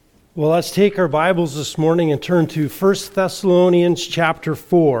Well, let's take our Bibles this morning and turn to 1 Thessalonians chapter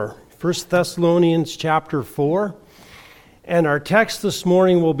 4. 1 Thessalonians chapter 4. And our text this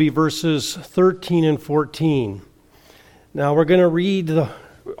morning will be verses 13 and 14. Now, we're going to read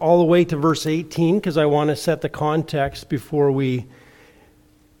all the way to verse 18 because I want to set the context before we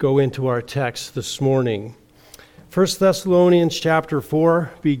go into our text this morning. 1 Thessalonians chapter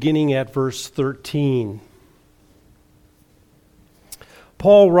 4, beginning at verse 13.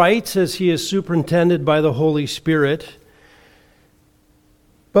 Paul writes as he is superintended by the Holy Spirit,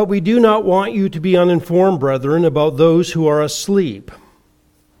 "But we do not want you to be uninformed, brethren, about those who are asleep,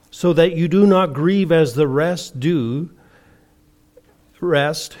 so that you do not grieve as the rest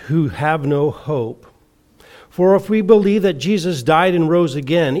who have no hope. For if we believe that Jesus died and rose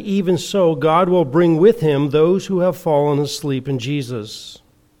again, even so God will bring with him those who have fallen asleep in Jesus.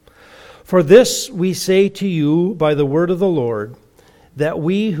 For this we say to you by the word of the Lord, that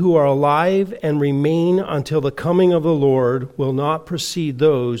we who are alive and remain until the coming of the Lord will not precede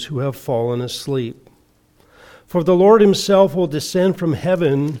those who have fallen asleep. For the Lord himself will descend from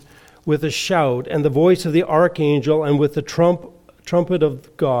heaven with a shout, and the voice of the archangel, and with the trumpet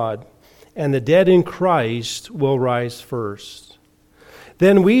of God, and the dead in Christ will rise first.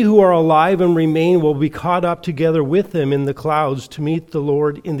 Then we who are alive and remain will be caught up together with them in the clouds to meet the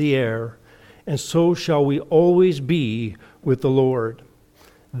Lord in the air, and so shall we always be with the Lord.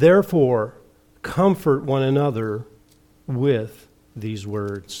 Therefore, comfort one another with these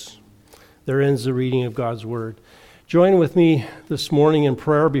words." There ends the reading of God's word. Join with me this morning in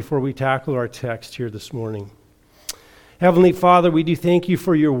prayer before we tackle our text here this morning. Heavenly Father, we do thank you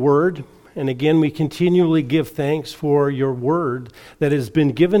for your word. And again, we continually give thanks for your word that has been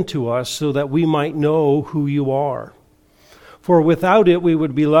given to us so that we might know who you are. For without it, we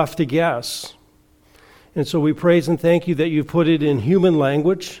would be left to guess. And so we praise and thank you that you've put it in human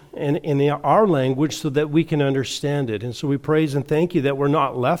language and in our language so that we can understand it. And so we praise and thank you that we're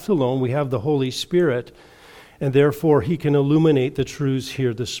not left alone. We have the Holy Spirit, and therefore he can illuminate the truths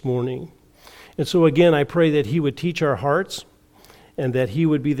here this morning. And so again, I pray that he would teach our hearts and that he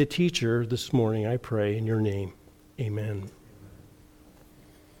would be the teacher this morning. I pray in your name. Amen.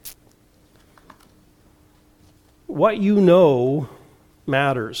 What you know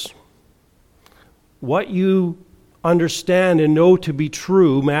matters. What you understand and know to be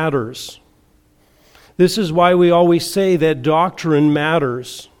true matters. This is why we always say that doctrine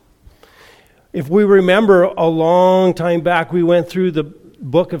matters. If we remember a long time back, we went through the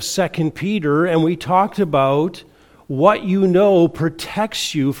book of 2 Peter and we talked about what you know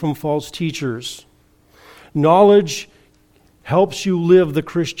protects you from false teachers. Knowledge helps you live the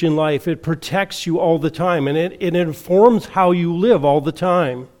Christian life. It protects you all the time, and it informs how you live all the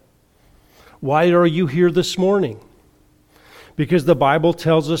time. Why are you here this morning? Because the Bible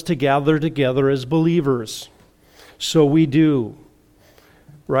tells us to gather together as believers. So we do.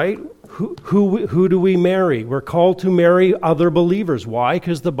 Right? Who do we marry? We're called to marry other believers. Why?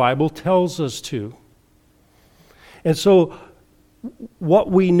 Because the Bible tells us to. And so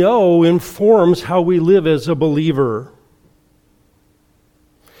what we know informs how we live as a believer.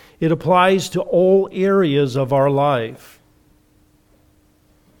 It applies to all areas of our life.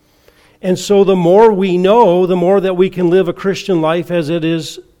 And so the more we know, the more that we can live a Christian life as it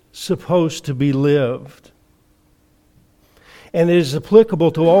is supposed to be lived. And it is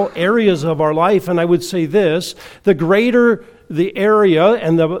applicable to all areas of our life. And I would say this, the greater the area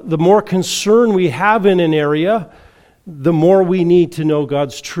and the more concern we have in an area, the more we need to know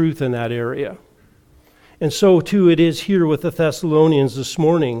God's truth in that area. And so too it is here with the Thessalonians this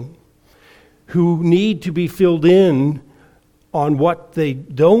morning, who need to be filled in on what they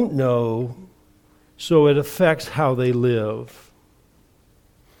don't know, so it affects how they live.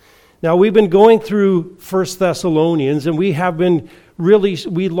 Now, we've been going through 1 Thessalonians, and we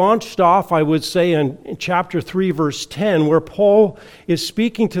launched off, I would say, in chapter 3, verse 10, where Paul is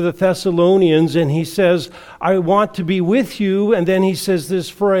speaking to the Thessalonians, and he says, "I want to be with you," and then he says this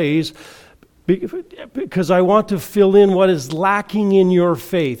phrase, "because I want to fill in what is lacking in your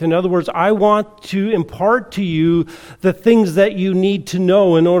faith." In other words, I want to impart to you the things that you need to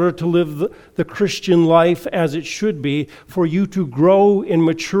know in order to live the Christian life as it should be, for you to grow in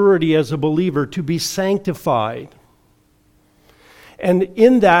maturity as a believer, to be sanctified. And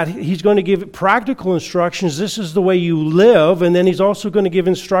in that, he's going to give practical instructions. This is the way you live. And then he's also going to give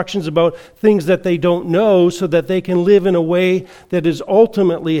instructions about things that they don't know so that they can live in a way that is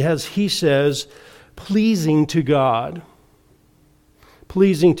ultimately, as he says, pleasing to God.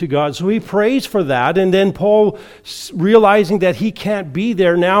 Pleasing to God. So he prays for that. And then Paul, realizing that he can't be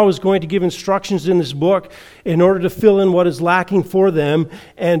there now, is going to give instructions in this book in order to fill in what is lacking for them.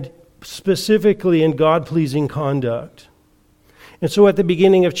 And specifically in God-pleasing conduct. And so at the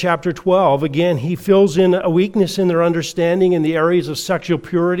beginning of chapter 12, again, he fills in a weakness in their understanding in the areas of sexual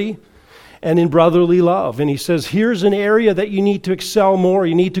purity and in brotherly love. And he says, here's an area that you need to excel more,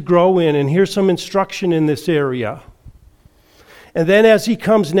 you need to grow in, and here's some instruction in this area. And then as he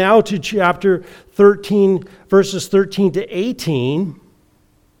comes now to chapter 13, verses 13 to 18,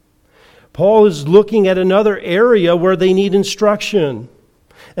 Paul is looking at another area where they need instruction.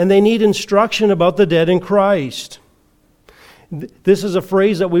 And they need instruction about the dead in Christ. This is a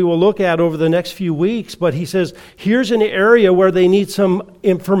phrase that we will look at over the next few weeks, but he says, here's an area where they need some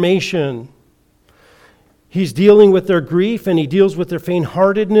information. He's dealing with their grief and he deals with their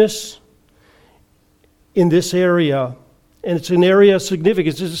faint-heartedness in this area. And it's an area of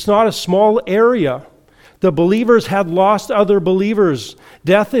significance. It's not a small area. The believers had lost other believers.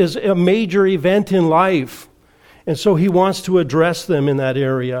 Death is a major event in life. And so he wants to address them in that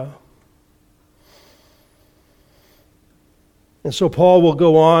area. And so Paul will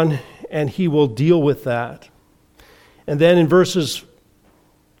go on and he will deal with that. And then in verses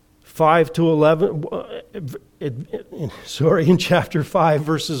 5 to 11, in chapter 5,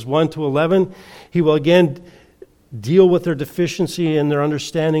 verses 1 to 11, he will again deal with their deficiency in their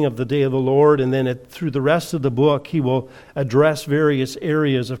understanding of the day of the Lord. And then through the rest of the book, he will address various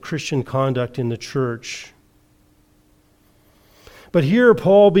areas of Christian conduct in the church. But here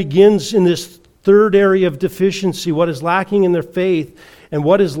Paul begins in this third area of deficiency, what is lacking in their faith, and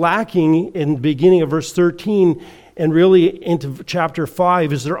what is lacking in the beginning of verse 13 and really into chapter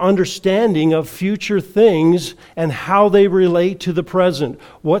 5 is their understanding of future things and how they relate to the present.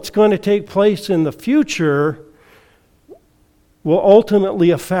 What's going to take place in the future will ultimately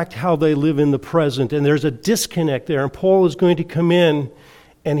affect how they live in the present. And there's a disconnect there, and Paul is going to come in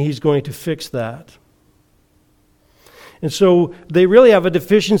and he's going to fix that. And so they really have a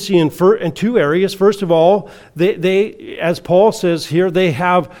deficiency in two areas. First of all, they, as Paul says here,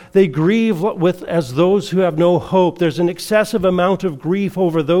 they grieve with as those who have no hope. There's an excessive amount of grief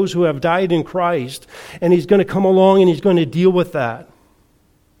over those who have died in Christ, and he's going to come along and he's going to deal with that.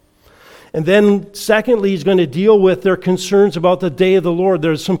 And then secondly, he's going to deal with their concerns about the day of the Lord.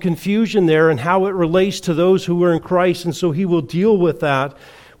 There's some confusion there and how it relates to those who are in Christ, and so he will deal with that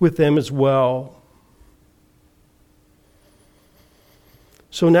with them as well.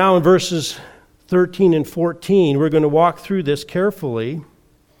 So now in verses 13 and 14, we're going to walk through this carefully.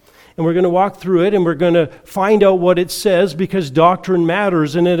 And we're going to walk through it and we're going to find out what it says because doctrine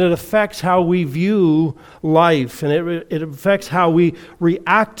matters and it affects how we view life and it affects how we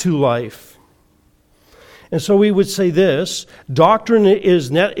react to life. And so we would say this, doctrine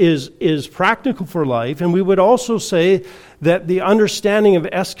is practical for life, and we would also say that the understanding of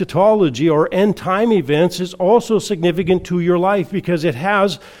eschatology or end time events is also significant to your life because it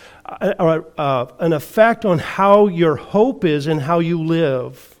has an effect on how your hope is and how you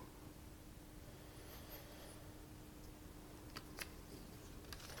live.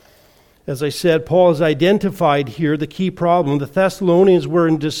 As I said, Paul has identified here the key problem. The Thessalonians were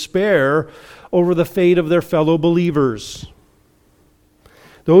in despair over the fate of their fellow believers,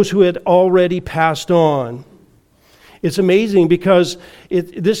 those who had already passed on. It's amazing because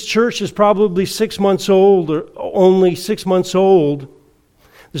this church is probably 6 months old, or only 6 months old.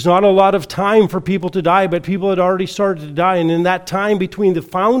 There's not a lot of time for people to die, but people had already started to die. And in that time between the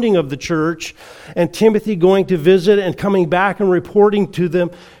founding of the church and Timothy going to visit and coming back and reporting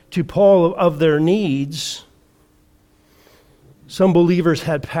to Paul of their needs, some believers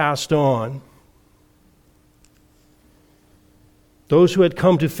had passed on. Those who had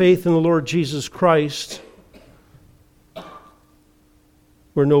come to faith in the Lord Jesus Christ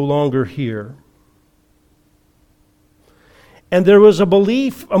were no longer here. And there was a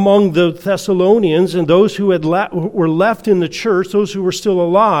belief among the Thessalonians and those who were left in the church, those who were still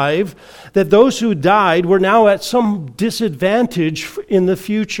alive, that those who died were now at some disadvantage in the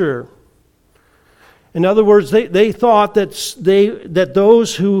future. In other words, they thought that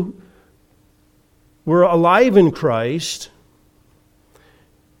those who were alive in Christ,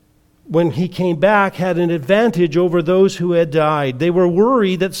 when he came back, had an advantage over those who had died. They were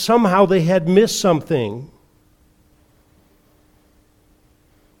worried that somehow they had missed something.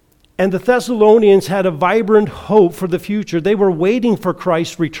 And the Thessalonians had a vibrant hope for the future. They were waiting for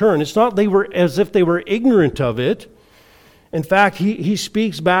Christ's return. It's not as if they were ignorant of it. In fact, he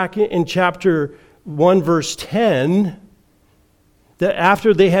speaks back in chapter 1, verse 10, that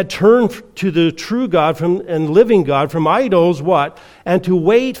after they had turned to the true God and living God from idols, what? And to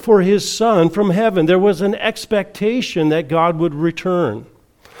wait for his Son from heaven. There was an expectation that God would return.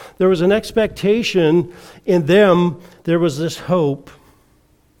 There was an expectation in them. There was this hope.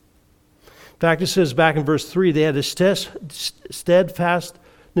 fact, it says back in verse 3, they had a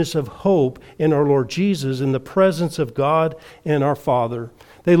steadfastness of hope in our Lord Jesus in the presence of God and our Father.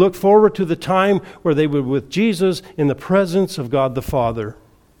 They looked forward to the time where they would be with Jesus in the presence of God the Father.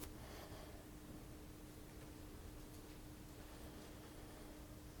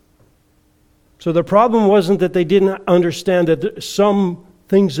 So the problem wasn't that they didn't understand that some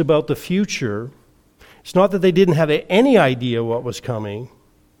things about the future. It's not that they didn't have any idea what was coming.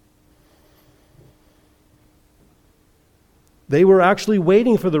 They were actually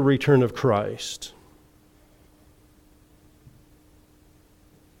waiting for the return of Christ.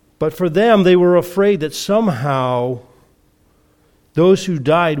 But for them, they were afraid that somehow those who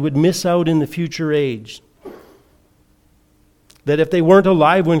died would miss out in the future age. That if they weren't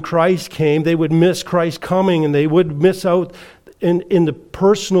alive when Christ came, they would miss Christ coming, and they would miss out in the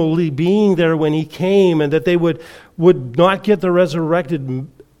personally being there when he came, and that they would not get the resurrected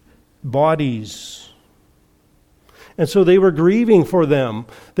bodies. And so they were grieving for them.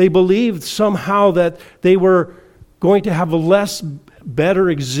 They believed somehow that they were going to have a better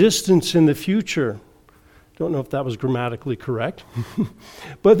existence in the future. Don't know if that was grammatically correct.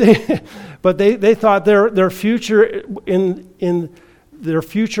 but they thought their future in their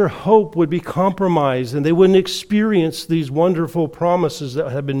future hope would be compromised, and they wouldn't experience these wonderful promises that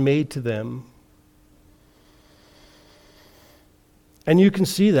had been made to them. And you can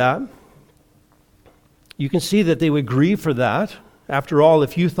see that. You can see that they would grieve for that. After all,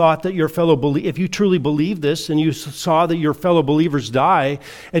 if you thought that if you truly believed this and you saw that your fellow believers die,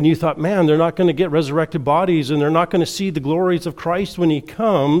 and you thought, man, they're not going to get resurrected bodies and they're not going to see the glories of Christ when he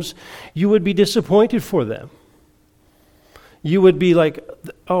comes, you would be disappointed for them. You would be like,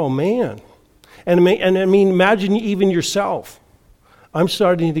 oh man. And I mean, imagine even yourself. I'm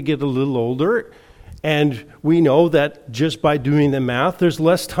starting to get a little older, and we know that just by doing the math, there's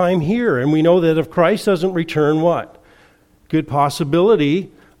less time here. And we know that if Christ doesn't return, what? Good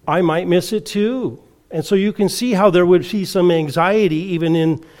possibility, I might miss it too. And so you can see how there would be some anxiety even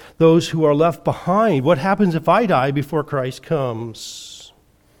in those who are left behind. What happens if I die before Christ comes?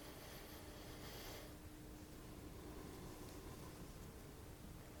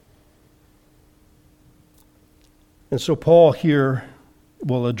 And so Paul here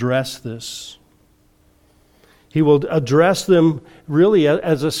will address this. He will address them really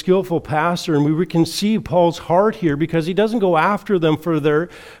as a skillful pastor, and we can see Paul's heart here, because he doesn't go after them for their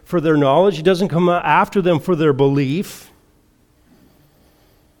knowledge. He doesn't come after them for their belief.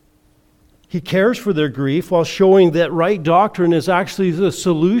 He cares for their grief while showing that right doctrine is actually the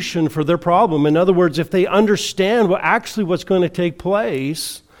solution for their problem. In other words, if they understand what's going to take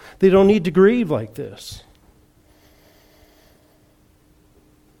place, they don't need to grieve like this.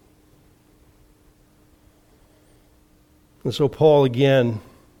 And so Paul, again,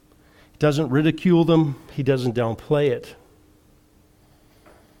 doesn't ridicule them. He doesn't downplay it.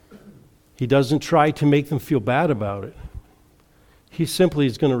 He doesn't try to make them feel bad about it. He simply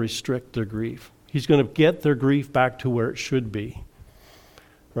is going to restrict their grief. He's going to get their grief back to where it should be.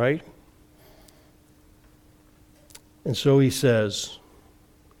 Right? And so he says,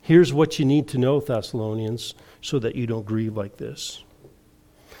 here's what you need to know, Thessalonians, so that you don't grieve like this.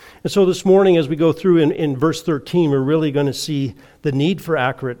 And so this morning, as we go through in verse 13, we're really going to see the need for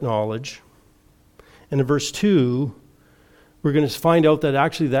accurate knowledge. And in verse 2, we're going to find out that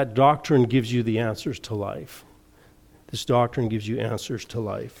actually that doctrine gives you the answers to life. This doctrine gives you answers to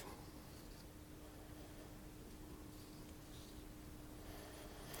life.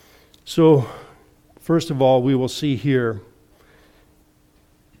 So, first of all, we will see here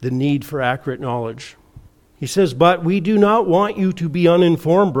the need for accurate knowledge. He says, but we do not want you to be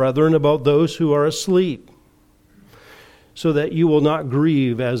uninformed, brethren, about those who are asleep, so that you will not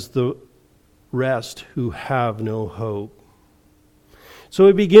grieve as the rest who have no hope. So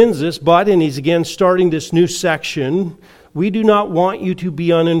he begins this, and he's again starting this new section. We do not want you to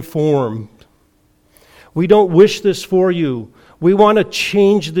be uninformed. We don't wish this for you. We want to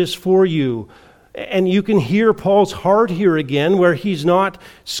change this for you. And you can hear Paul's heart here again, where he's not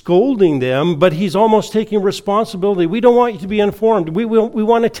scolding them, but he's almost taking responsibility. We don't want you to be informed. We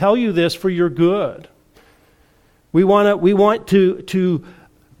want to tell you this for your good. We want to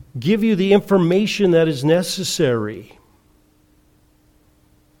give you the information that is necessary.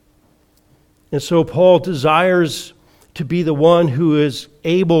 And so Paul desires to be the one who is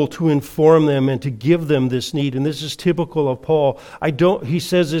able to inform them and to give them this need. And this is typical of Paul. He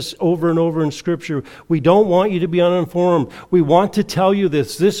says this over and over in Scripture. We don't want you to be uninformed. We want to tell you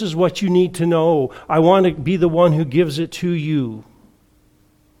this. This is what you need to know. I want to be the one who gives it to you.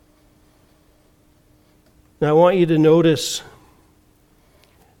 Now I want you to notice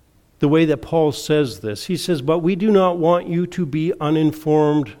the way that Paul says this. He says, "But we do not want you to be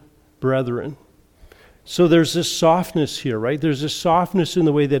uninformed, brethren." So there's this softness here, right? There's this softness in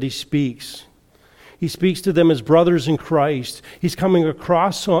the way that he speaks. He speaks to them as brothers in Christ. He's coming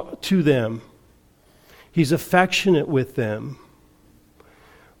across to them. He's affectionate with them.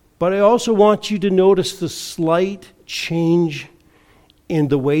 But I also want you to notice the slight change in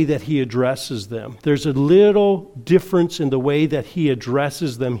the way that he addresses them. There's a little difference in the way that he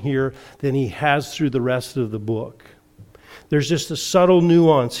addresses them here than he has through the rest of the book. There's just a subtle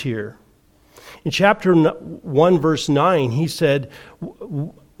nuance here. In chapter 1, verse 9, he said,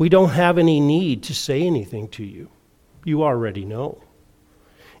 "We don't have any need to say anything to you. You already know."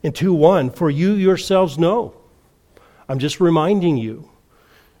 In 2:1, "For you yourselves know." I'm just reminding you.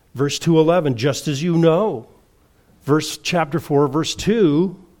 Verse 2:11, "Just as you know." Chapter 4, verse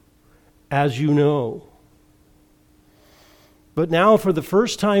 2, "As you know." But now, for the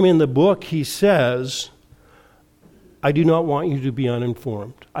first time in the book, he says, "I do not want you to be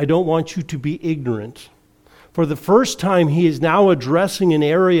uninformed. I don't want you to be ignorant." For the first time, he is now addressing an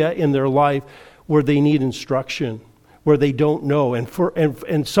area in their life where they need instruction, where they don't know,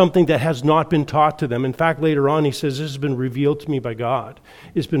 and something that has not been taught to them. In fact, later on, he says, "This has been revealed to me by God."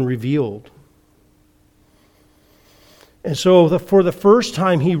 It's been revealed. And so for the first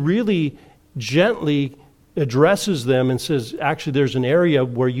time, he really gently addresses them and says, actually, there's an area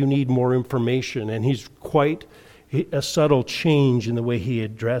where you need more information. And he's quite a subtle change in the way he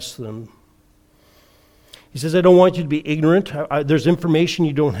addressed them. He says, "I don't want you to be ignorant. There's information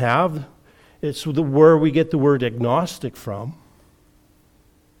you don't have." It's where we get the word agnostic from.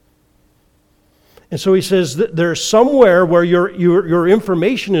 And so he says that there's somewhere where your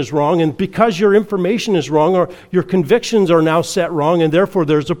information is wrong, and because your information is wrong, or your convictions are now set wrong, and therefore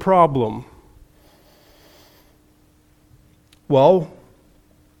there's a problem. Well,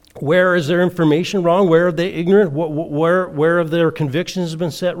 where is their information wrong? Where are they ignorant? Where have their convictions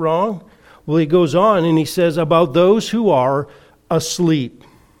been set wrong? Well, he goes on and he says, "About those who are asleep."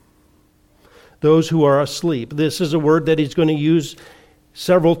 Those who are asleep. This is a word that he's going to use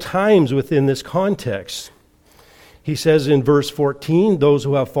several times within this context. He says in verse 14, "Those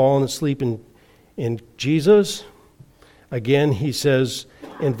who have fallen asleep in Jesus." Again, he says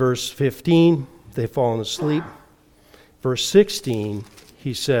in verse 15, "They've fallen asleep." Verse 16,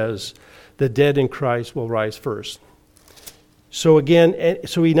 he says, "The dead in Christ will rise first." So again,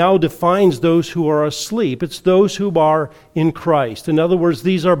 so he now defines those who are asleep. It's those who are in Christ. In other words,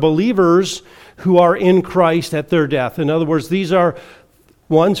 these are believers who are in Christ at their death. In other words, these are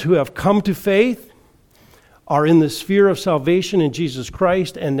ones who have come to faith, are in the sphere of salvation in Jesus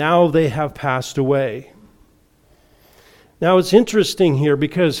Christ, and now they have passed away. Now it's interesting here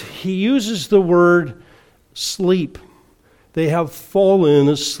because he uses the word sleep. They have fallen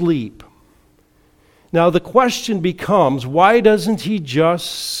asleep. Now the question becomes, why doesn't he just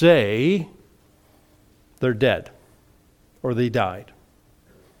say they're dead or they died?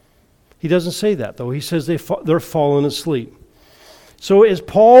 He doesn't say that, though. He says they're fallen asleep. So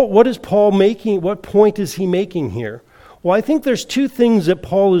what is Paul making? What point is he making here? Well, I think there's two things that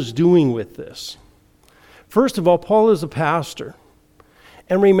Paul is doing with this. First of all, Paul is a pastor.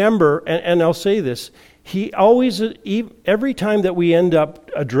 And remember, and I'll say this, he always, every time that we end up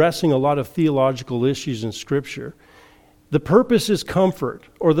addressing a lot of theological issues in Scripture, the purpose is comfort,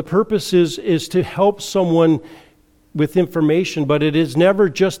 or the purpose is to help someone with information, but it is never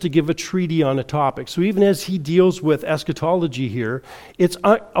just to give a treatise on a topic. So even as he deals with eschatology here, it's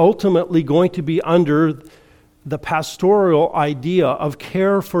ultimately going to be under the pastoral idea of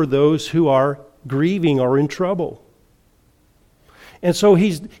care for those who are grieving or in trouble. And so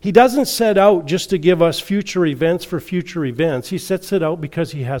he doesn't set out just to give us future events for future events. He sets it out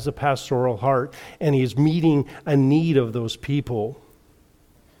because he has a pastoral heart and he's meeting a need of those people.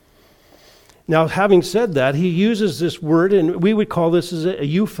 Now, having said that, he uses this word, and we would call this as a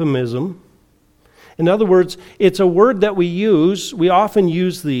euphemism. In other words, it's a word that we often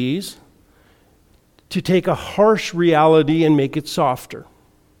use these to take a harsh reality and make it softer.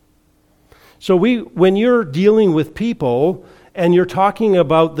 So when you're dealing with people and you're talking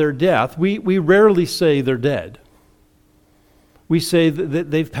about their death, we rarely say they're dead. We say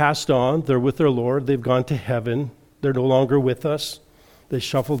that they've passed on, they're with their Lord, they've gone to heaven, they're no longer with us. They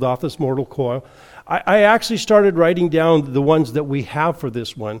shuffled off this mortal coil. I actually started writing down the ones that we have for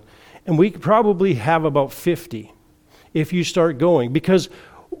this one, and we probably have about 50 if you start going, because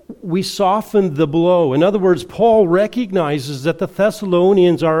we softened the blow. In other words, Paul recognizes that the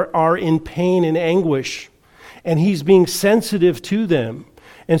Thessalonians are in pain and anguish, and he's being sensitive to them.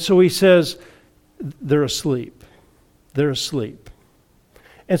 And so he says, they're asleep. They're asleep.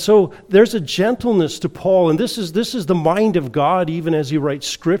 And so there's a gentleness to Paul, and this is the mind of God even as he writes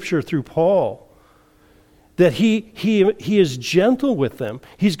Scripture through Paul, that he is gentle with them.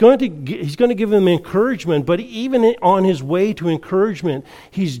 He's going to give them encouragement, but even on his way to encouragement,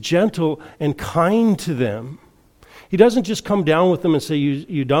 he's gentle and kind to them. He doesn't just come down with them and say,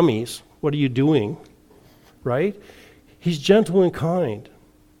 you dummies, what are you doing? Right? He's gentle and kind.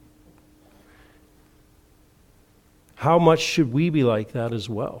 How much should we be like that as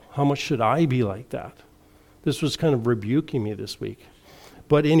well? How much should I be like that? This was kind of rebuking me this week.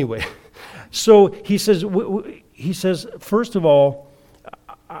 But anyway, so he says, first of all,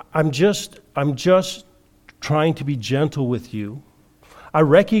 I'm just trying to be gentle with you. I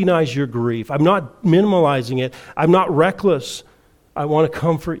recognize your grief. I'm not minimalizing it. I'm not reckless. I want to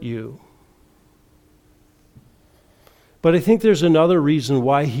comfort you. But I think there's another reason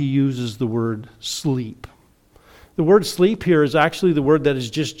why he uses the word sleep. The word sleep here is actually the word that is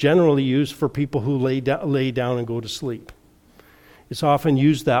just generally used for people who lay down and go to sleep. It's often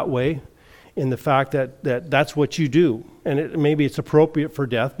used that way in the fact that that's what you do. And maybe it's appropriate for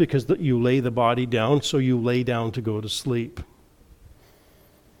death because you lay the body down, so you lay down to go to sleep.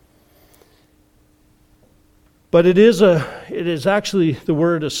 But it is actually the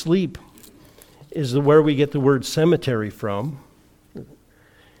word asleep is where we get the word cemetery from.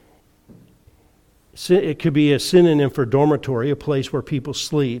 It could be a synonym for dormitory, a place where people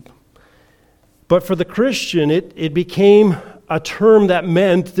sleep. But for the Christian, it became a term that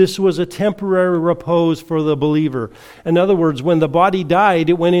meant this was a temporary repose for the believer. In other words, when the body died,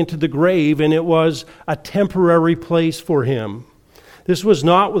 it went into the grave, and it was a temporary place for him. This was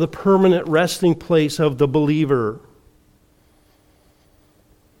not the permanent resting place of the believer.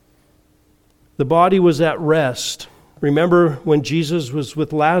 The body was at rest. Remember when Jesus was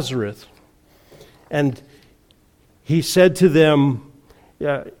with Lazarus, and he said to them,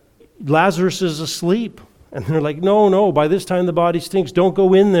 Lazarus is asleep. And they're like, no, by this time the body stinks. Don't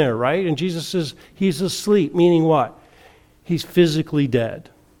go in there, right? And Jesus says, he's asleep, meaning what? He's physically dead.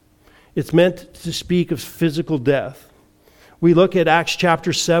 It's meant to speak of physical death. We look at Acts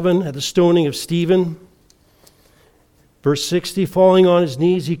chapter 7 at the stoning of Stephen. Verse 60, falling on his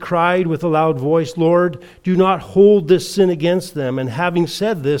knees, he cried with a loud voice, Lord, do not hold this sin against them. And having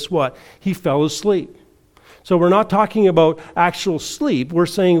said this, what? He fell asleep. So we're not talking about actual sleep. We're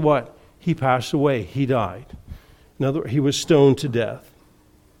saying what? He passed away. He died. In other words, he was stoned to death.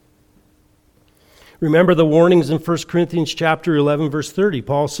 Remember the warnings in 1 Corinthians chapter 11, verse 30.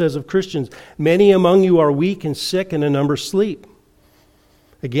 Paul says of Christians, many among you are weak and sick, and a number sleep.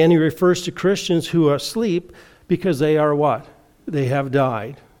 Again, he refers to Christians who are asleep because they are what? They have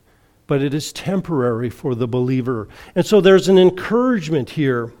died. But it is temporary for the believer. And so there's an encouragement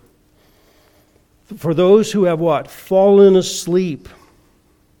here for those who have what? Fallen asleep.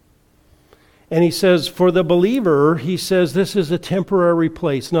 And he says, for the believer, he says this is a temporary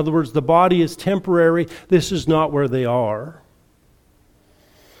place. In other words, the body is temporary. This is not where they are.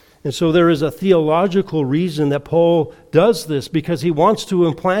 And so there is a theological reason that Paul does this, because he wants to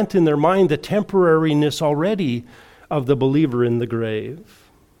implant in their mind the temporariness already of the believer in the grave.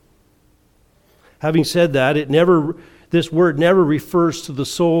 Having said that, this word never refers to the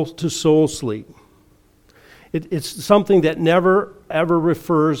soul to soul sleep. It's something that never ever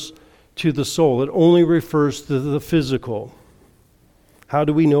refers to the soul. It only refers to the physical. How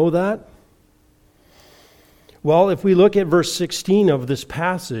do we know that? Well, if we look at verse 16 of this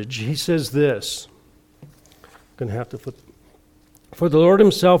passage, he says this. I'm going to have to flip. For the Lord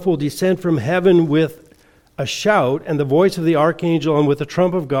himself will descend from heaven with a shout and the voice of the archangel and with the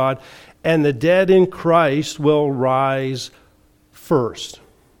trump of God, and the dead in Christ will rise first.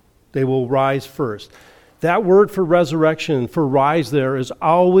 They will rise first. That word for resurrection, for rise there, is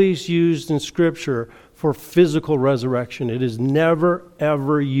always used in Scripture for physical resurrection. It is never,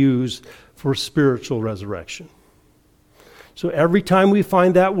 ever used for spiritual resurrection. So every time we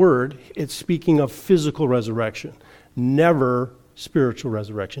find that word, it's speaking of physical resurrection, never spiritual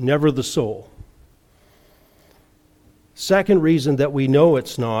resurrection, never the soul. Second reason that we know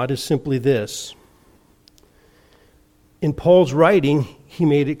it's not is simply this. In Paul's writing, he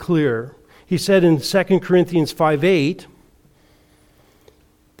made it clear. He said in 2 Corinthians 5:8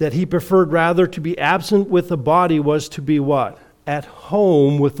 that he preferred rather to be absent with the body was to be what? At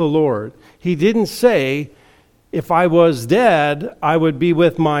home with the Lord. He didn't say, if I was dead, I would be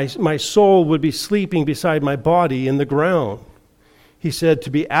with my soul would be sleeping beside my body in the ground. He said to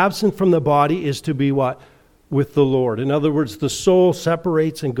be absent from the body is to be what? With the Lord. In other words, the soul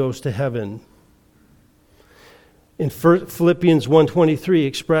separates and goes to heaven. In Philippians 1:23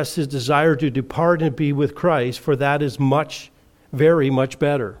 expressed his desire to depart and be with Christ, for that is much very much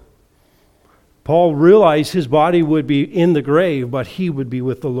better. Paul realized his body would be in the grave, but he would be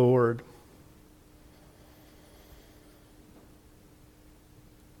with the Lord.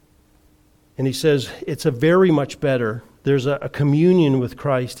 And he says it's a very much better. There's a communion with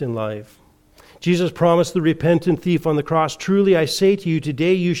Christ in life. Jesus promised the repentant thief on the cross, "Truly I say to you,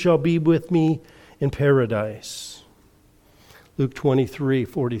 today you shall be with me in paradise." Luke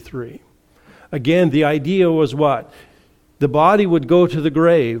 23:43. Again, the idea was what? The body would go to the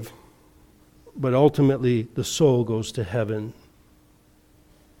grave, but ultimately the soul goes to heaven.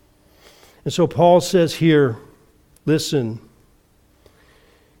 And so Paul says here, listen,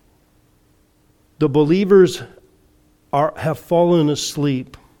 the believers have fallen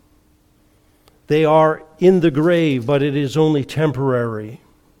asleep. They are in the grave, but it is only temporary.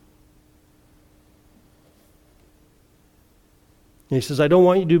 And he says, I don't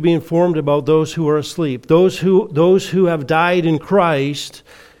want you to be informed about those who are asleep. Those who have died in Christ,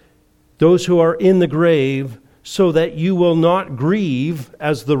 those who are in the grave, so that you will not grieve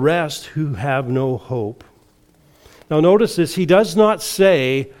as the rest who have no hope. Now notice this, he does not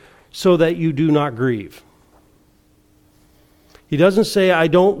say, so that you do not grieve. He doesn't say, I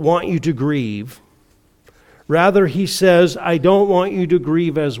don't want you to grieve. Rather, he says, I don't want you to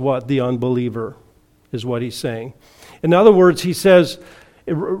grieve as what? The unbeliever, is what he's saying. In other words, he says,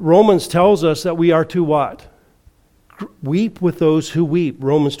 Romans tells us that we are to what? Weep with those who weep,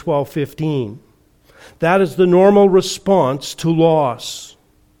 Romans 12:15. That is the normal response to loss.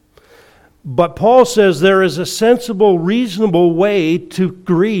 But Paul says there is a sensible, reasonable way to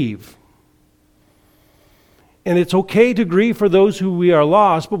grieve. And it's okay to grieve for those who we are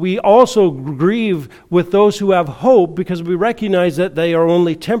lost, but we also grieve with those who have hope because we recognize that they are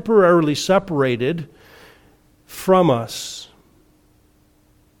only temporarily separated from us.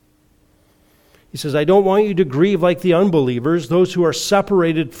 He says, I don't want you to grieve like the unbelievers, those who are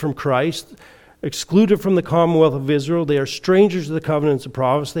separated from Christ, excluded from the commonwealth of Israel. They are strangers to the covenants of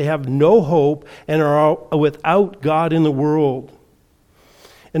promise. They have no hope and are without God in the world.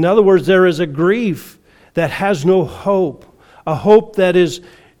 In other words, there is a grief that has no hope, a hope that is,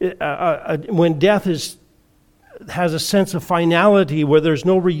 when death has a sense of finality, where there's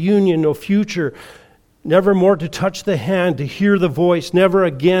no reunion, no future, never more to touch the hand, to hear the voice, never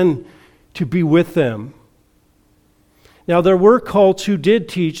again to be with them. Now, there were cults who did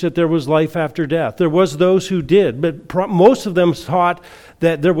teach that there was life after death. There was those who did, but most of them taught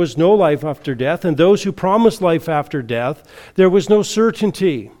that there was no life after death, and those who promised life after death, there was no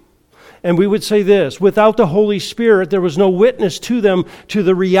certainty. And we would say this, without the Holy Spirit, there was no witness to them to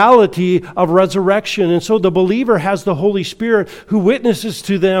the reality of resurrection. And so the believer has the Holy Spirit who witnesses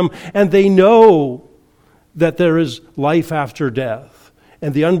to them, and they know that there is life after death.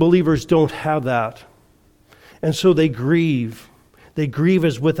 And the unbelievers don't have that. And so they grieve. They grieve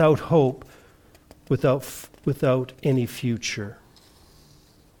as without hope, without any future.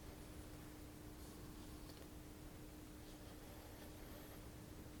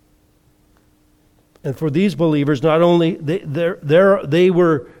 And for these believers, not only they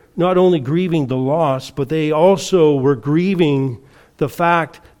were not only grieving the loss, but they also were grieving the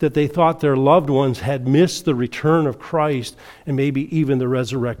fact that they thought their loved ones had missed the return of Christ and maybe even the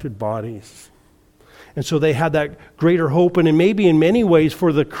resurrected bodies. And so they had that greater hope. And maybe in many ways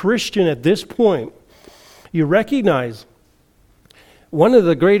for the Christian at this point, you recognize one of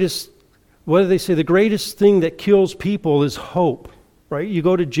the greatest, what do they say, the greatest thing that kills people is hope. Right? You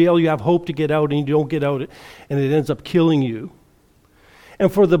go to jail, you have hope to get out, and you don't get out, and it ends up killing you. And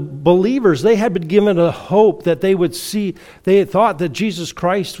for the believers, they had been given a hope that they would see, they had thought that Jesus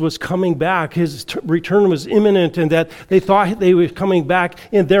Christ was coming back, his return was imminent, and that they thought they were coming back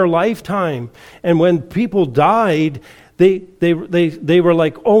in their lifetime. And when people died, they were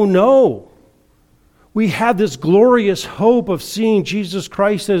like, oh no, we had this glorious hope of seeing Jesus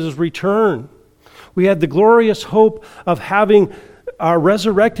Christ at his return. We had the glorious hope of having our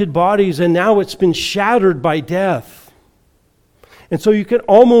resurrected bodies, and now it's been shattered by death. And so you can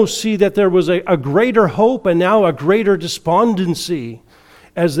almost see that there was a greater hope and now a greater despondency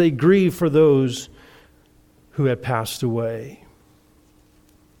as they grieve for those who had passed away.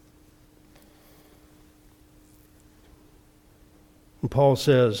 And Paul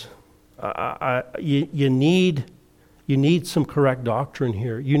says, you need some correct doctrine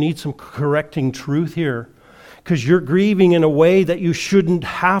here. You need some correcting truth here. Because you're grieving in a way that you shouldn't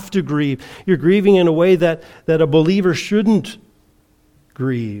have to grieve. You're grieving in a way that a believer shouldn't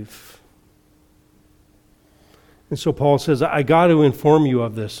grieve. And so Paul says, I got to inform you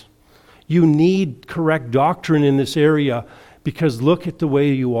of this. You need correct doctrine in this area because look at the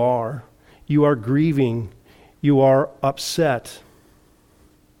way you are. You are grieving you are upset.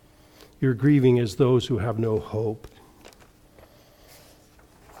 You're grieving as those who have no hope.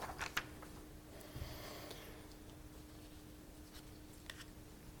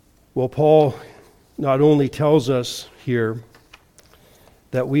 Well, Paul not only tells us here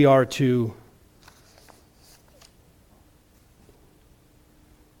that we are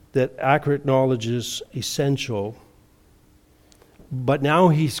that accurate knowledge is essential, but now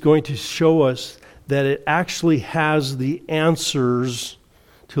he's going to show us that it actually has the answers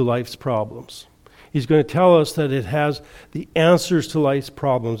to life's problems. He's going to tell us that it has the answers to life's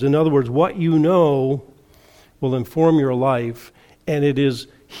problems. In other words, what you know will inform your life, and it is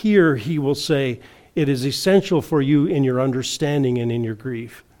here, he will say, it is essential for you in your understanding and in your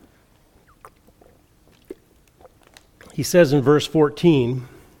grief. He says in verse 14,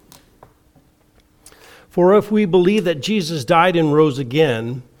 "For if we believe that Jesus died and rose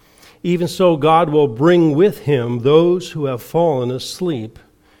again, even so God will bring with him those who have fallen asleep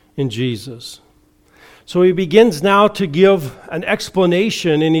in Jesus." So he begins now to give an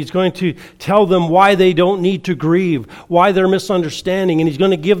explanation, and he's going to tell them why they don't need to grieve, why they're misunderstanding, and he's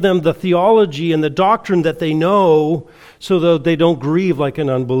going to give them the theology and the doctrine that they know so that they don't grieve like an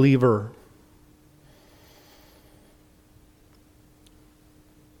unbeliever.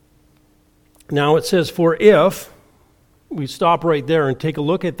 Now it says, for if, we stop right there and take a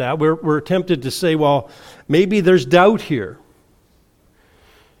look at that, we're tempted to say, well, maybe there's doubt here.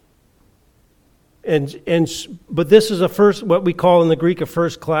 But this is what we call in the Greek a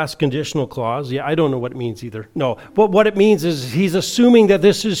first-class conditional clause. Yeah, I don't know what it means either. No, but what it means is he's assuming that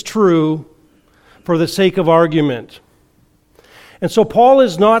this is true for the sake of argument. And so Paul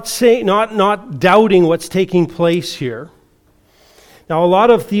is not doubting what's taking place here. Now, a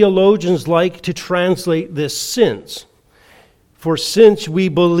lot of theologians like to translate this since. For since we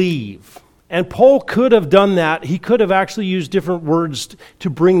believe. And Paul could have done that. He could have actually used different words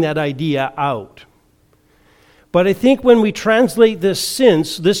to bring that idea out. But I think when we translate this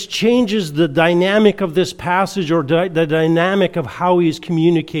since, this changes the dynamic of this passage or the dynamic of how he's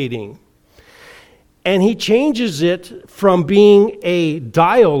communicating. And he changes it from being a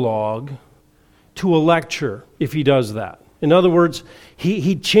dialogue to a lecture if he does that. In other words,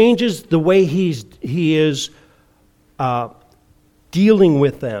 he changes the way he is dealing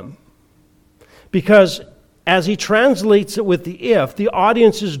with them. Because as he translates it with the if, the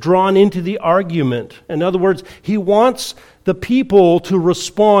audience is drawn into the argument. In other words, he wants the people to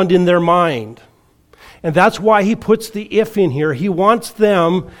respond in their mind. And that's why he puts the if in here. He wants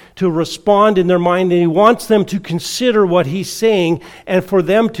them to respond in their mind, and he wants them to consider what he's saying and for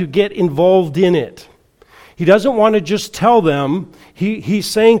them to get involved in it. He doesn't want to just tell them. He's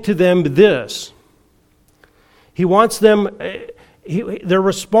saying to them this. He wants them, their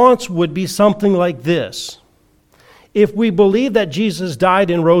response would be something like this. If we believe that Jesus died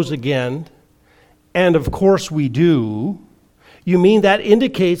and rose again, and of course we do, you mean that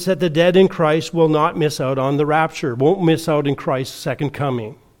indicates that the dead in Christ will not miss out on the rapture, won't miss out in Christ's second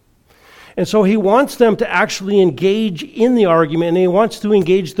coming. And so he wants them to actually engage in the argument, and he wants to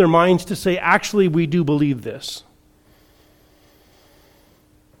engage their minds to say, actually, we do believe this.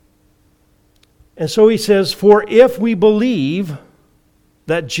 And so he says, for if we believe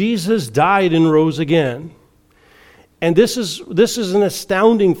that Jesus died and rose again. And this is an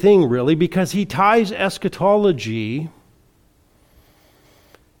astounding thing, really, because he ties eschatology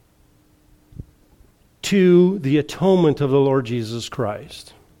to the atonement of the Lord Jesus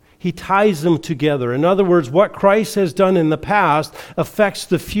Christ. He ties them together. In other words, what Christ has done in the past affects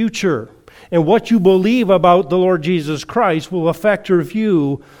the future. And what you believe about the Lord Jesus Christ will affect your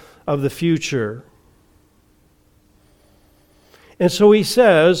view of the future. And so he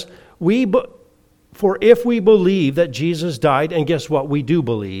says, for if we believe that Jesus died, and guess what? We do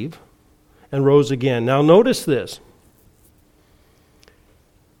believe, and rose again. Now notice this.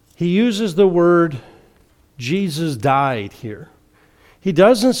 He uses the word Jesus died here. He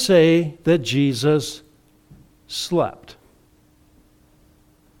doesn't say that Jesus slept.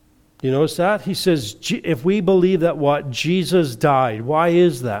 You notice that? He says, if we believe that what? Jesus died. Why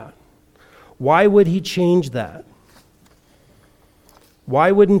is that? Why would he change that?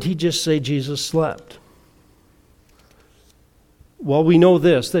 Why wouldn't he just say Jesus slept? Well, we know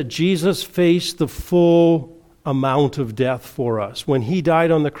this, that Jesus faced the full amount of death for us. When he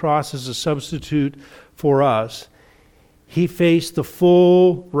died on the cross as a substitute for us, he faced the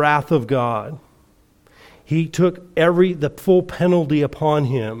full wrath of God. He took the full penalty upon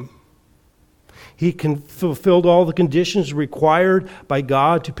him. He fulfilled all the conditions required by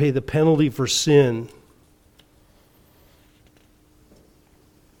God to pay the penalty for sin.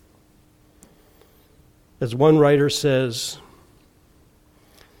 As one writer says,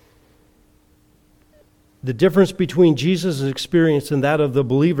 the difference between Jesus' experience and that of the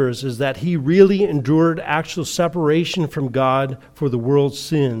believers is that he really endured actual separation from God for the world's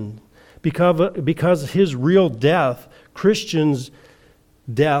sin. Because his real death, Christians'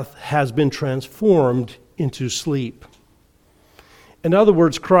 death, has been transformed into sleep. In other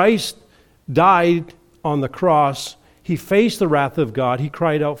words, Christ died on the cross. He faced the wrath of God. He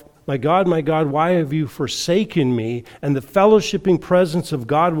cried out, my God, why have you forsaken me?" And the fellowshipping presence of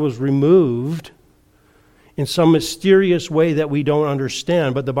God was removed in some mysterious way that we don't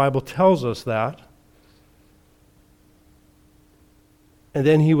understand, but the Bible tells us that. And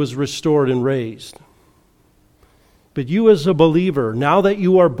then he was restored and raised. But you as a believer, now that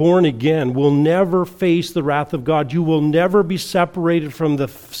you are born again, will never face the wrath of God. You will never be separated from the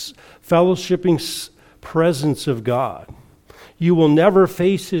fellowshipping presence of God. You will never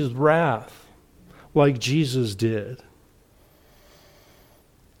face his wrath like Jesus did.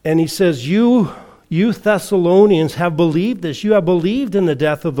 And he says, you Thessalonians have believed this. You have believed in the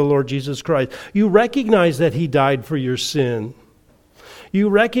death of the Lord Jesus Christ. You recognize that he died for your sin. You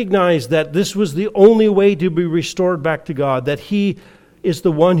recognize that this was the only way to be restored back to God, that he is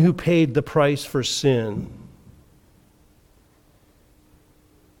the one who paid the price for sin.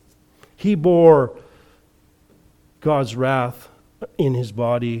 He bore God's wrath in his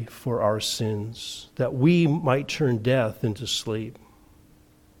body for our sins, that we might turn death into sleep.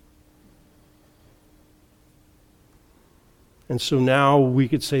 And so now we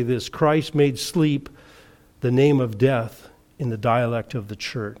could say this: Christ made sleep the name of death in the dialect of the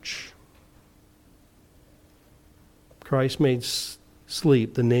church. Christ made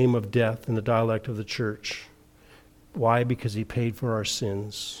sleep the name of death in the dialect of the church. Why? Because he paid for our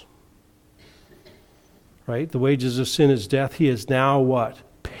sins. Right? The wages of sin is death. He has now what?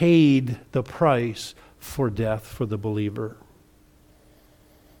 Paid the price for death for the believer.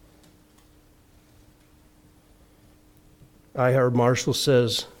 I heard Marshall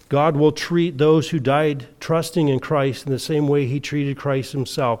says, God will treat those who died trusting in Christ in the same way he treated Christ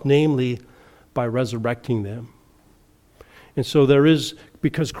himself, namely by resurrecting them. And so there is,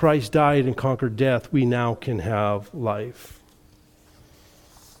 because Christ died and conquered death, we now can have life.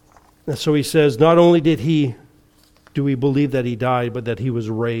 And so he says, not only do we believe that he died, but that he was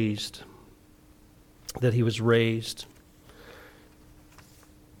raised. That he was raised.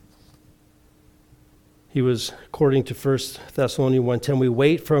 He was, according to 1 Thessalonians 1:10, we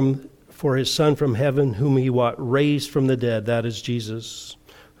wait for his Son from heaven, whom he what? Raised from the dead. That is Jesus,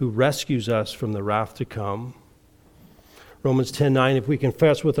 who rescues us from the wrath to come. Romans 10:9, if we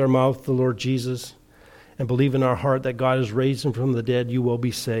confess with our mouth the Lord Jesus and believe in our heart that God has raised him from the dead, you will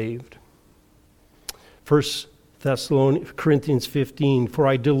be saved. 1 Corinthians 15, for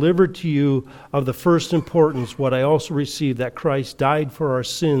I delivered to you of the first importance what I also received, that Christ died for our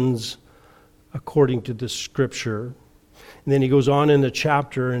sins according to the Scripture. And then he goes on in the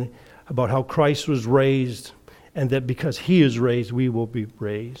chapter about how Christ was raised, and that because he is raised, we will be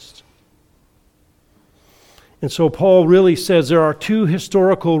raised. And so Paul really says there are two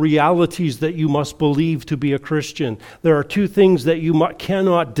historical realities that you must believe to be a Christian. There are two things that you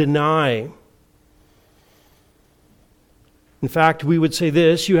cannot deny. In fact, we would say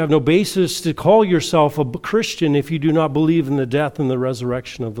this: you have no basis to call yourself a Christian if you do not believe in the death and the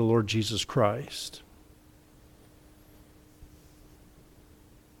resurrection of the Lord Jesus Christ.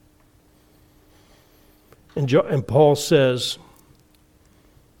 And Paul says,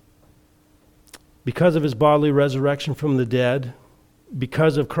 because of his bodily resurrection from the dead,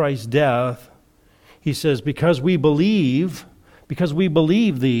 because of Christ's death, he says, because we believe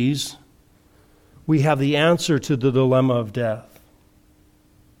these, we have the answer to the dilemma of death.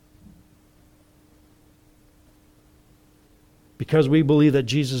 Because we believe that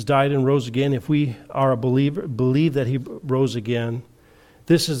Jesus died and rose again, if we are a believer, believe that he rose again,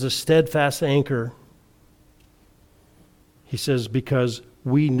 this is a steadfast anchor. He says, because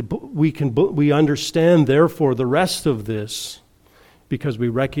we understand, therefore, the rest of this, because we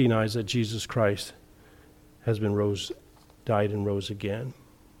recognize that Jesus Christ has died and rose again.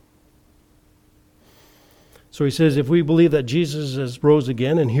 So he says, if we believe that Jesus has rose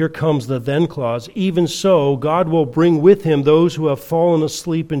again, and here comes the then clause, even so, God will bring with him those who have fallen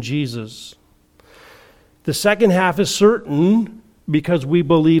asleep in Jesus. The second half is certain because we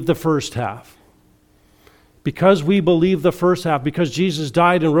believe the first half. Because we believe the first half, because Jesus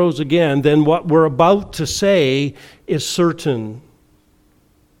died and rose again, then what we're about to say is certain.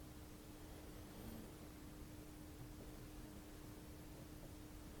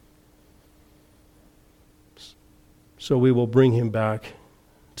 So we will bring him back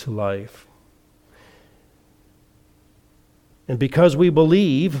to life. And because we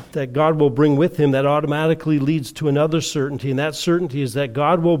believe that God will bring with him, that automatically leads to another certainty, and that certainty is that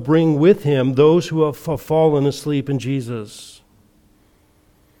God will bring with him those who have fallen asleep in Jesus.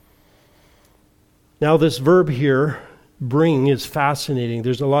 Now this verb here, bring, is fascinating.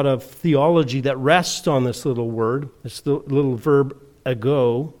 There's a lot of theology that rests on this little word. It's the little verb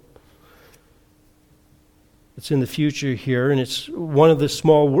ago. It's in the future here, and it's one of the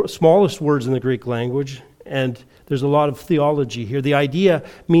smallest words in the Greek language, and there's a lot of theology here. The idea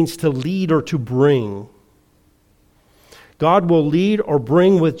means to lead or to bring. God will lead or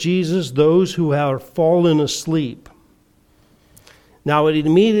bring with Jesus those who have fallen asleep. Now it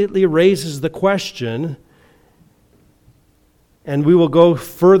immediately raises the question, and we will go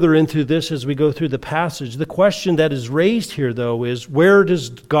further into this as we go through the passage. The question that is raised here, though, is where does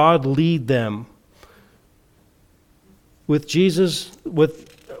God lead them? With Jesus,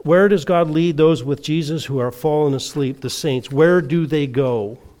 where does God lead those with Jesus who are fallen asleep, the saints? Where do they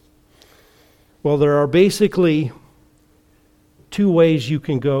go? Well, there are basically two ways you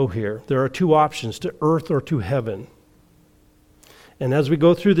can go here. There are two options, to earth or to heaven. And as we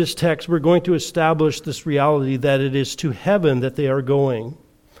go through this text, we're going to establish this reality that it is to heaven that they are going.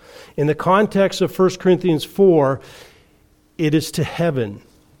 In the context of 1 Corinthians 4, it is to heaven.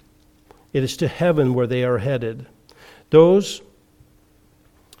 It is to heaven where they are headed. Those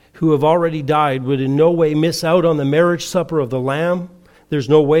who have already died would in no way miss out on the marriage supper of the Lamb. There's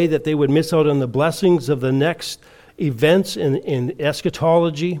no way that they would miss out on the blessings of the next events in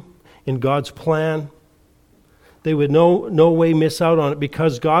eschatology, in God's plan. They would no way miss out on it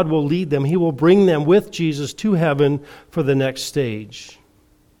because God will lead them. He will bring them with Jesus to heaven for the next stage.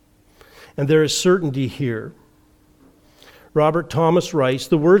 And there is certainty here. Robert Thomas writes,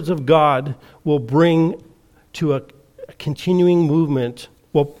 the words of God will bring to a continuing movement.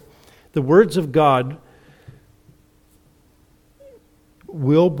 Well, the words of God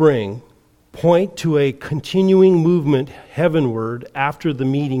will point to a continuing movement heavenward after the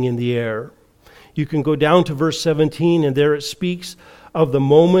meeting in the air. You can go down to verse 17, and there it speaks of the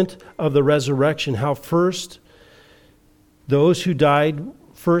moment of the resurrection, how first those who died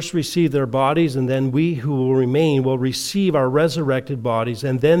first receive their bodies, and then we who will remain will receive our resurrected bodies,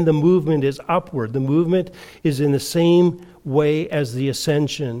 and then the movement is upward. The movement is in the same way as the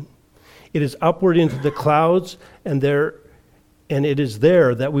ascension. It is upward into the clouds, and it is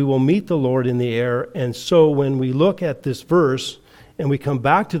there that we will meet the Lord in the air. And so when we look at this verse, and we come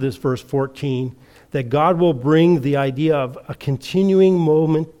back to this verse 14, that God will bring the idea of a continuing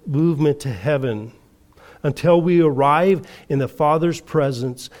movement to heaven until we arrive in the Father's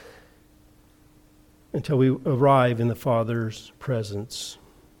presence. Until we arrive in the Father's presence.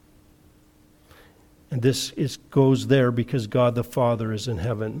 And this goes there because God the Father is in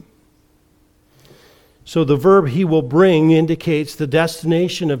heaven. So the verb he will bring indicates the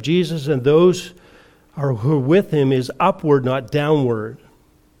destination of Jesus and those who are with him is upward, not downward.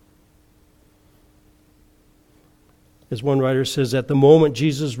 As one writer says, at the moment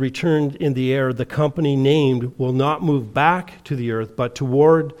Jesus returned in the air, the company named will not move back to the earth, but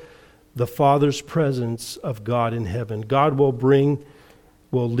toward the Father's presence of God in heaven. God will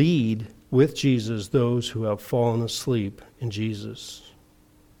lead with Jesus those who have fallen asleep in Jesus.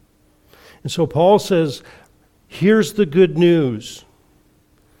 And so Paul says, here's the good news.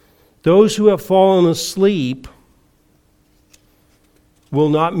 Those who have fallen asleep will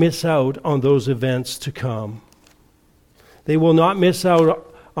not miss out on those events to come. They will not miss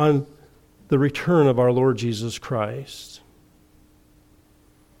out on the return of our Lord Jesus Christ.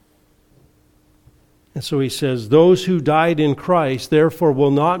 And so he says, those who died in Christ, therefore,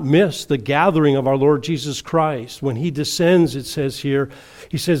 will not miss the gathering of our Lord Jesus Christ. When he descends, it says here,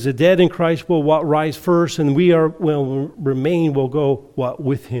 he says, the dead in Christ will rise first, and will go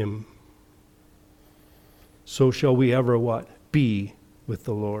with him. So shall we ever be with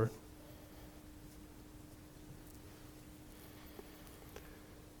the Lord.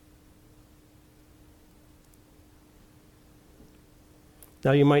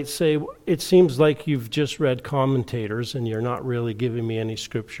 Now you might say, it seems like you've just read commentators and you're not really giving me any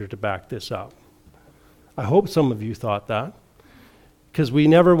scripture to back this up. I hope some of you thought that, because we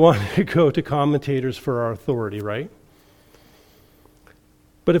never want to go to commentators for our authority, right?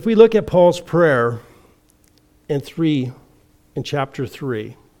 But if we look at Paul's prayer in chapter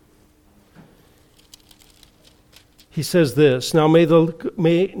 3, he says this, Now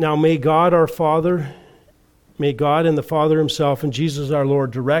may God our Father, may God and the Father himself and Jesus our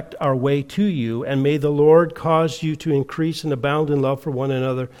Lord direct our way to you, and may the Lord cause you to increase and abound in love for one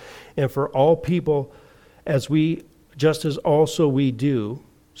another and for all people, just as also we do,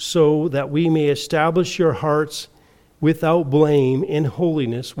 so that we may establish your hearts without blame in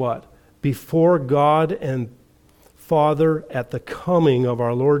holiness, what? Before God and Father at the coming of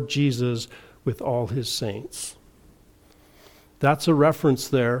our Lord Jesus with all his saints. That's a reference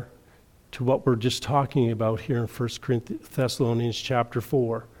there to what we're just talking about here in 1 Thessalonians chapter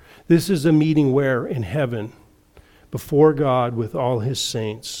 4. This is a meeting where? In heaven, before God with all his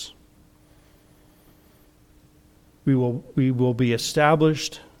saints. We will be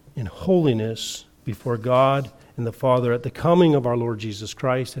established in holiness before God and the Father at the coming of our Lord Jesus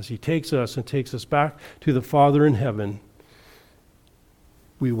Christ as he takes us and takes us back to the Father in heaven.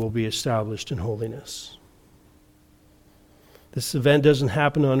 We will be established in holiness. This event doesn't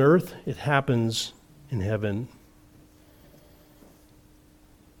happen on earth, it happens in heaven.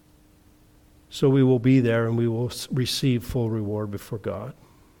 So we will be there and we will receive full reward before God.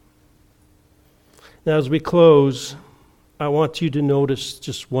 Now, as we close, I want you to notice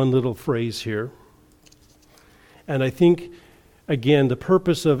just one little phrase here. And I think, again, the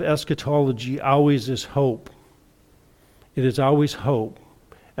purpose of eschatology always is hope. It is always hope.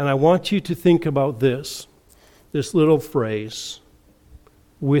 And I want you to think about this little phrase,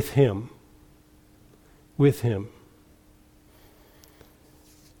 with him. With him.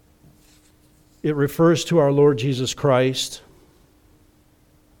 It refers to our Lord Jesus Christ.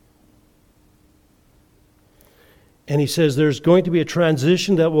 And he says there's going to be a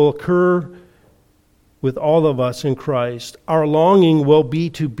transition that will occur with all of us in Christ. Our longing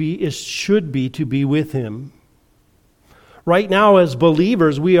should be to be with him. Right now, as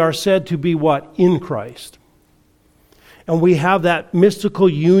believers, we are said to be what? In Christ. And we have that mystical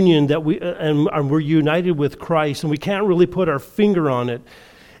union that we're united with Christ, and we can't really put our finger on it.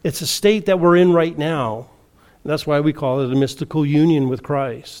 It's a state that we're in right now. That's why we call it a mystical union with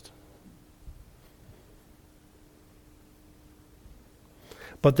Christ.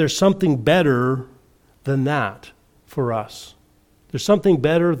 But there's something better than that for us. There's something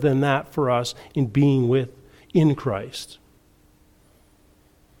better than that for us in being in Christ.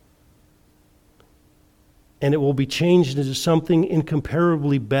 And it will be changed into something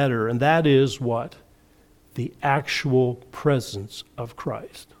incomparably better, and that is what? The actual presence of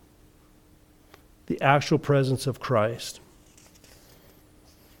Christ. The actual presence of Christ.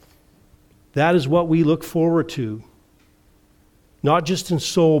 That is what we look forward to. Not just in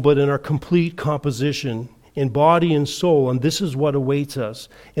soul, but in our complete composition, in body and soul. And this is what awaits us.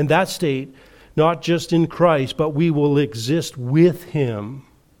 In that state, not just in Christ, but we will exist with him.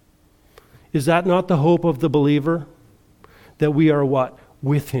 Is that not the hope of the believer? That we are what?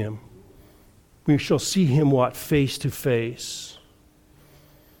 With him. We shall see him what? Face to face.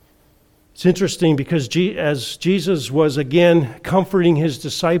 It's interesting because as Jesus was again comforting his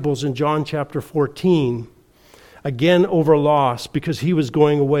disciples in John chapter 14, again over loss because he was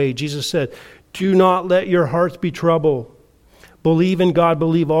going away, Jesus said, "Do not let your hearts be troubled. Believe in God,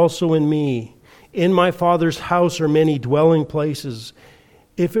 believe also in me. In my Father's house are many dwelling places.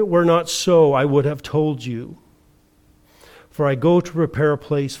 If it were not so, I would have told you. For I go to prepare a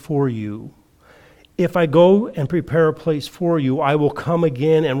place for you. If I go and prepare a place for you, I will come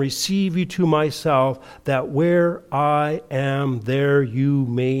again and receive you to myself, that where I am, there you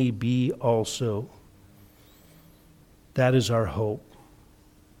may be also." That is our hope.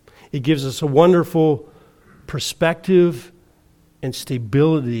 It gives us a wonderful perspective and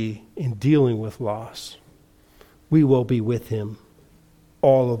stability in dealing with loss. We will be with him,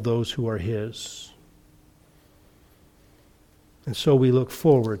 all of those who are his. And so we look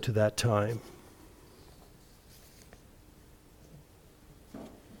forward to that time.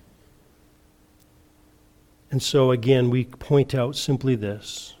 And so again, we point out simply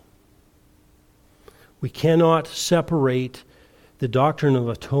this. We cannot separate the doctrine of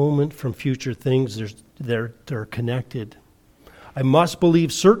atonement from future things. They're connected. I must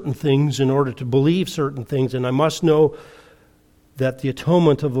believe certain things in order to believe certain things, and I must know that the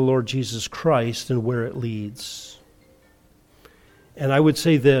atonement of the Lord Jesus Christ and where it leads. And I would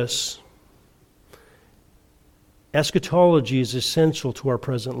say this, eschatology is essential to our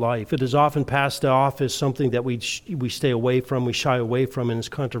present life. It is often passed off as something that we stay away from, we shy away from, and is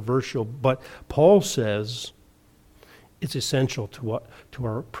controversial. But Paul says it's essential to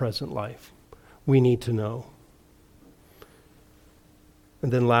our present life. We need to know.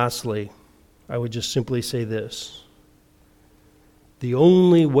 And then lastly, I would just simply say this. The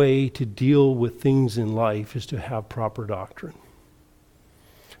only way to deal with things in life is to have proper doctrine.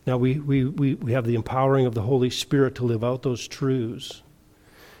 Now, we have the empowering of the Holy Spirit to live out those truths,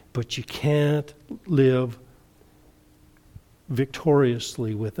 but you can't live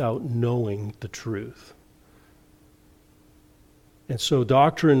victoriously without knowing the truth. And so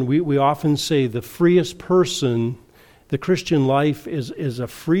doctrine, we often say the freest person The Christian life is a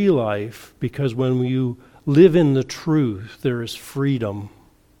free life because when you live in the truth, there is freedom.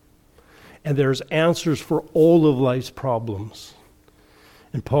 And there's answers for all of life's problems.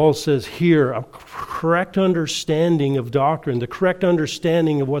 And Paul says here, a correct understanding of doctrine, the correct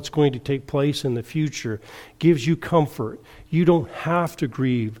understanding of what's going to take place in the future gives you comfort. You don't have to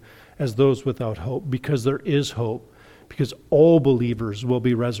grieve as those without hope because there is hope. Because all believers will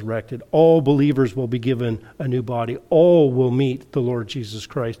be resurrected. All believers will be given a new body. All will meet the Lord Jesus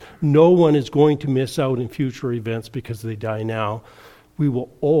Christ. No one is going to miss out in future events because they die now. We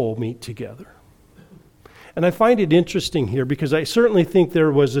will all meet together. And I find it interesting here because I certainly think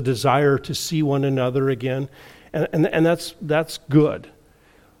there was a desire to see one another again, and that's good.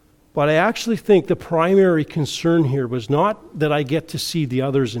 But I actually think the primary concern here was not that I get to see the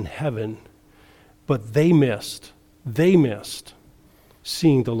others in heaven, but they missed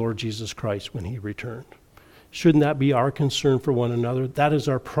seeing the Lord Jesus Christ when he returned. Shouldn't that be our concern for one another? That is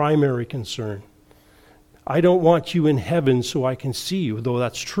our primary concern. I don't want you in heaven so I can see you, though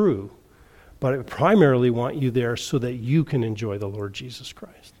that's true. But I primarily want you there so that you can enjoy the Lord Jesus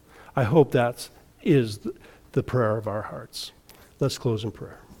Christ. I hope that is the prayer of our hearts. Let's close in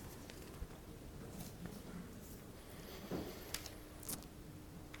prayer.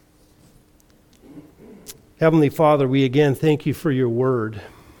 Heavenly Father, we again thank you for your word.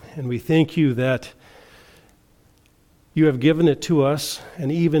 And we thank you that you have given it to us,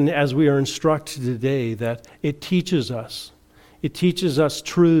 and even as we are instructed today, that it teaches us. It teaches us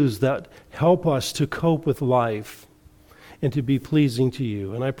truths that help us to cope with life and to be pleasing to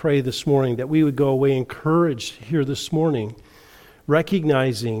you. And I pray this morning that we would go away encouraged here this morning,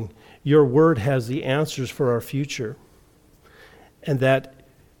 recognizing your word has the answers for our future, and that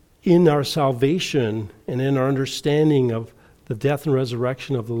in our salvation and in our understanding of the death and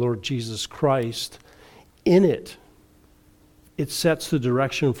resurrection of the Lord Jesus Christ, in it sets the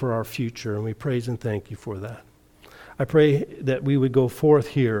direction for our future, and we praise and thank you for that. I pray that we would go forth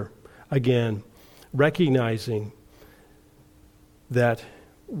here again, recognizing that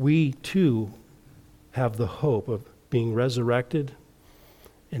we too have the hope of being resurrected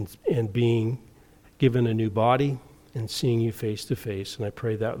and being given a new body and seeing you face to face. And I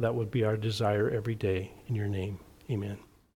pray that that would be our desire every day. In your name, amen.